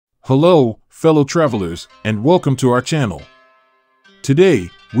Hello, fellow travelers, and welcome to our channel. Today,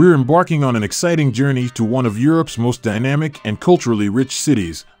 we're embarking on an exciting journey to one of Europe's most dynamic and culturally rich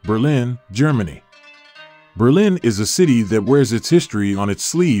cities, Berlin, Germany. Berlin is a city that wears its history on its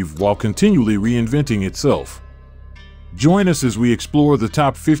sleeve while continually reinventing itself. Join us as we explore the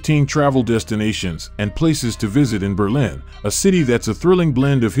top 15 travel destinations and places to visit in Berlin, a city that's a thrilling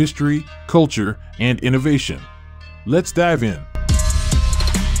blend of history, culture, and innovation. Let's dive in.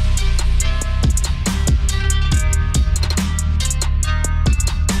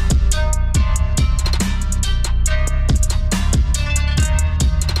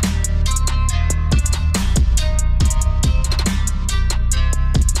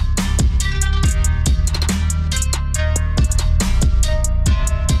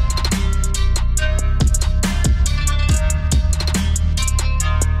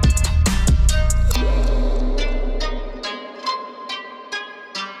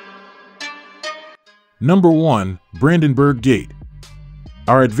 Number 1. Brandenburg Gate.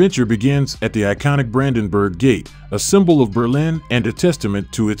 Our adventure begins at the iconic Brandenburg Gate, a symbol of Berlin and a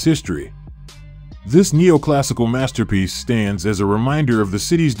testament to its history. This neoclassical masterpiece stands as a reminder of the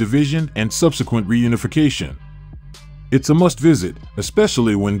city's division and subsequent reunification. It's a must-visit,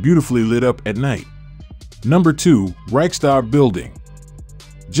 especially when beautifully lit up at night. Number 2. Reichstag Building.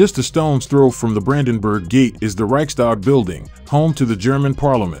 Just a stone's throw from the Brandenburg Gate is the Reichstag Building, home to the German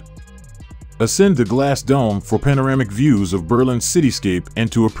Parliament. Ascend the glass dome for panoramic views of Berlin's cityscape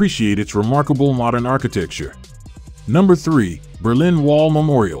and to appreciate its remarkable modern architecture. Number 3. Berlin Wall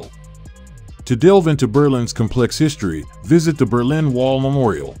Memorial. To delve into Berlin's complex history, visit the Berlin Wall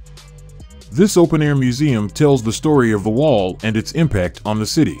Memorial. This open-air museum tells the story of the wall and its impact on the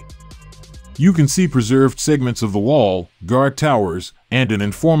city. You can see preserved segments of the wall, guard towers, and an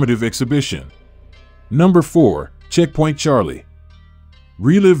informative exhibition. Number 4. Checkpoint Charlie.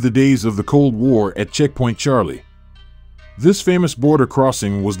 Relive the days of the Cold War at Checkpoint Charlie. This famous border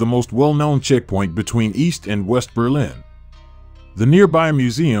crossing was the most well-known checkpoint between East and West Berlin. The nearby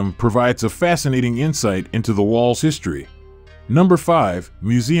museum provides a fascinating insight into the wall's history. Number 5.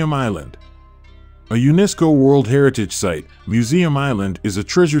 Museum Island. A UNESCO World Heritage Site, Museum Island is a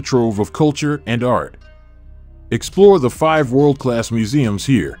treasure trove of culture and art. Explore the 5 world-class museums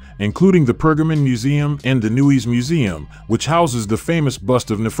here, including the Pergamon Museum and the Neues Museum, which houses the famous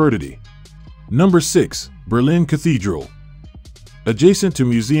bust of Nefertiti. Number 6. Berlin Cathedral. Adjacent to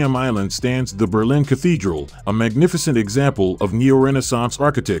Museum Island stands the Berlin Cathedral, a magnificent example of Neo-Renaissance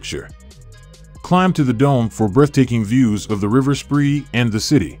architecture. Climb to the dome for breathtaking views of the River Spree and the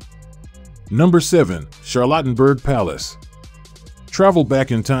city. Number 7. Charlottenburg Palace. Travel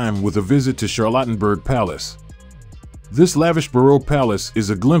back in time with a visit to Charlottenburg Palace. This lavish Baroque palace is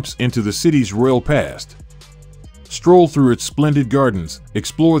a glimpse into the city's royal past. Stroll through its splendid gardens,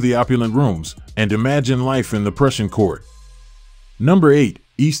 explore the opulent rooms, and imagine life in the Prussian court. Number 8.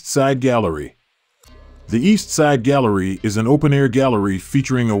 East Side Gallery. The East Side Gallery is an open-air gallery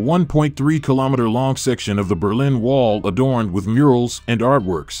featuring a 1.3-kilometer-long section of the Berlin Wall adorned with murals and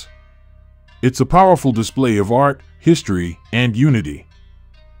artworks. It's a powerful display of art, history, and unity.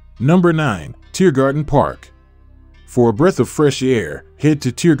 Number 9. Tiergarten Park. For a breath of fresh air, head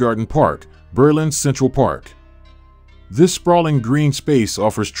to Tiergarten Park, Berlin's Central Park. This sprawling green space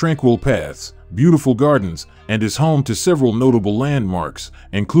offers tranquil paths, beautiful gardens, and is home to several notable landmarks,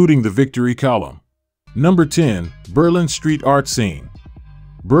 including the Victory Column. Number 10. Berlin Street Art Scene.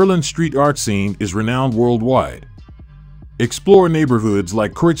 Berlin's street art scene is renowned worldwide. Explore neighborhoods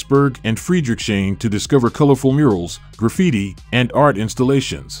like Kreuzberg and Friedrichshain to discover colorful murals, graffiti, and art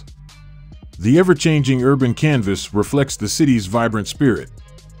installations. The ever-changing urban canvas reflects the city's vibrant spirit.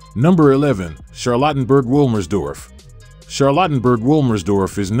 Number 11. Charlottenburg-Wilmersdorf.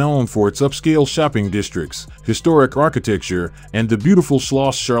 Charlottenburg-Wilmersdorf is known for its upscale shopping districts, historic architecture, and the beautiful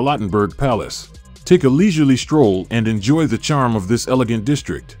Schloss Charlottenburg Palace. Take a leisurely stroll and enjoy the charm of this elegant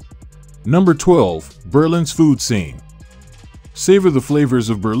district. Number 12. Berlin's food scene. Savor the flavors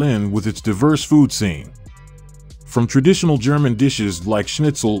of Berlin with its diverse food scene. From traditional German dishes like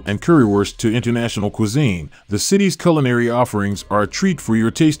schnitzel and currywurst to international cuisine, the city's culinary offerings are a treat for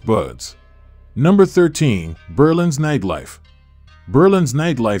your taste buds. Number 13. Berlin's nightlife. Berlin's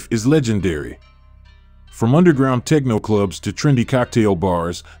nightlife is legendary. From underground techno clubs to trendy cocktail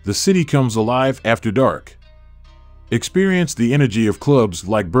bars, the city comes alive after dark. Experience the energy of clubs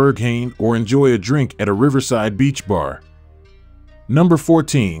like Berghain or enjoy a drink at a riverside beach bar. Number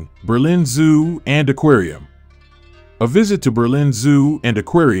 14. Berlin Zoo and Aquarium. A visit to Berlin Zoo and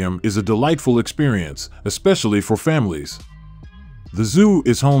Aquarium is a delightful experience, especially for families. The zoo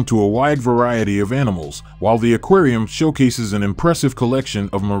is home to a wide variety of animals, while the aquarium showcases an impressive collection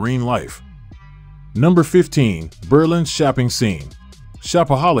of marine life. Number 15. Berlin's shopping scene.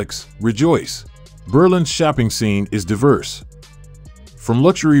 Shopaholics, rejoice! Berlin's shopping scene is diverse. From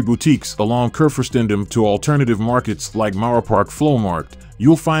luxury boutiques along Kurfürstendamm to alternative markets like Mauerpark Flohmarkt,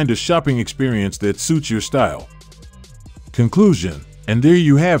 you'll find a shopping experience that suits your style. Conclusion. And there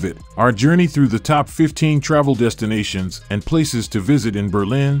you have it, our journey through the top 15 travel destinations and places to visit in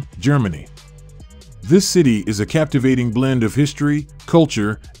Berlin, Germany. This city is a captivating blend of history,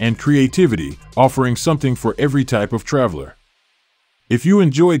 culture, and creativity, offering something for every type of traveler. If you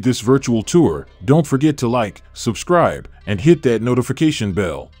enjoyed this virtual tour, don't forget to like, subscribe, and hit that notification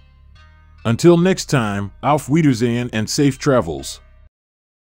bell. Until next time, auf Wiedersehen and safe travels.